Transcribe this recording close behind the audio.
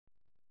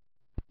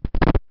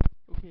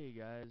Hey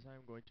guys,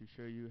 I'm going to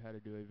show you how to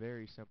do a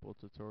very simple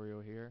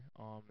tutorial here.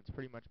 It's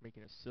pretty much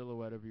making a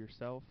silhouette of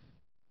yourself,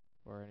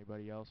 or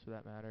anybody else for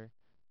that matter,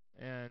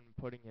 and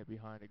putting it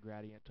behind a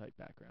gradient type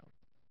background.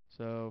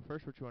 So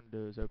first what you want to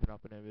do is open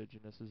up an image,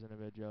 and this is an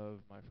image of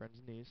my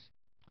friend's niece,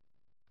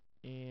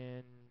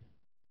 and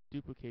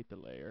duplicate the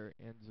layer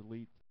and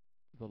delete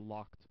the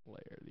locked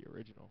layer, the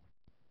original.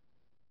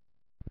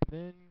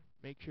 Then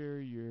make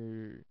sure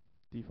your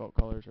default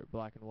colors are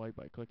black and white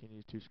by clicking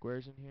these two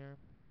squares in here.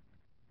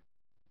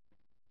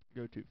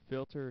 Go to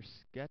Filter,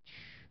 Sketch,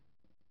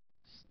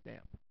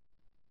 Stamp.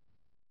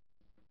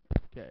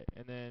 Okay,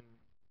 and then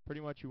pretty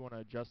much you want to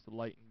adjust the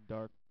light and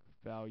dark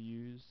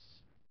values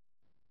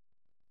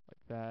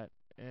like that,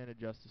 and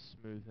adjust the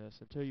smoothness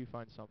until you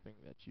find something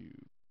that you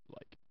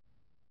like.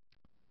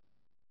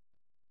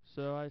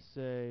 So I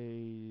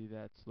say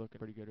that's looking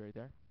pretty good right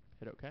there.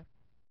 Hit OK.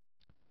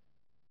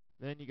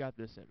 Then you got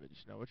this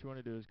image. Now what you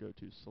want to do is go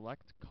to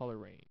Select Color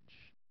Range.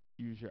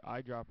 Use your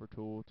eyedropper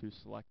tool to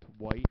select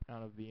white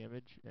out of the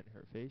image in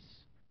her face.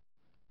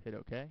 Hit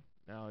OK.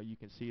 Now you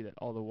can see that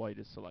all the white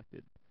is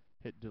selected.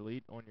 Hit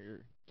Delete on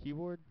your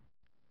keyboard.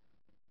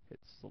 Hit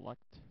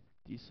Select,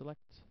 Deselect.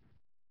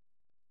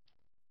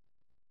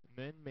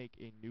 Then make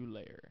a new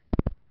layer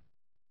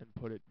and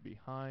put it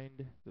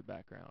behind the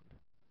background.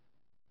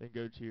 Then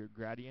go to your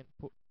gradient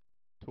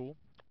tool,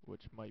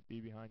 which might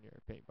be behind your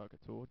paint bucket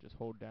tool. Just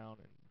hold down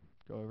and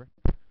go over.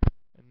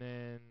 And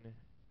then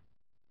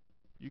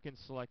you can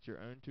select your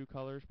own two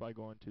colors by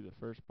going to the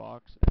first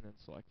box and then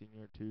selecting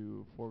your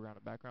two foreground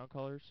and background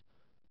colors.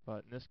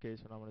 But in this case,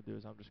 what I'm going to do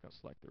is I'm just going to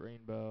select the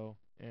rainbow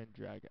and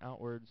drag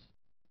outwards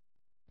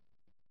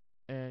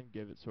and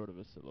give it sort of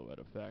a silhouette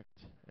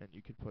effect. And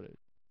you can put it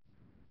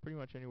pretty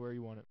much anywhere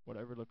you want it,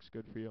 whatever looks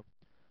good for you.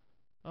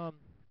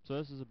 So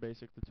this is a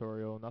basic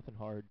tutorial, nothing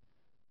hard.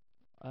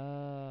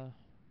 If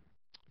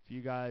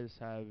you guys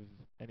have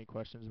any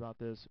questions about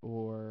this,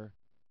 or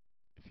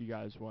if you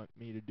guys want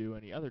me to do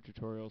any other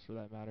tutorials for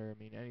that matter,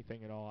 I mean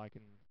anything at all, I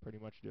can pretty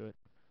much do it.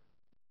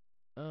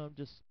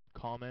 Just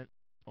comment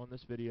on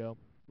this video,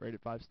 rate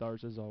it 5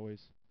 stars as always,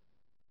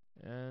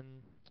 and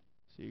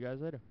see you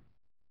guys later.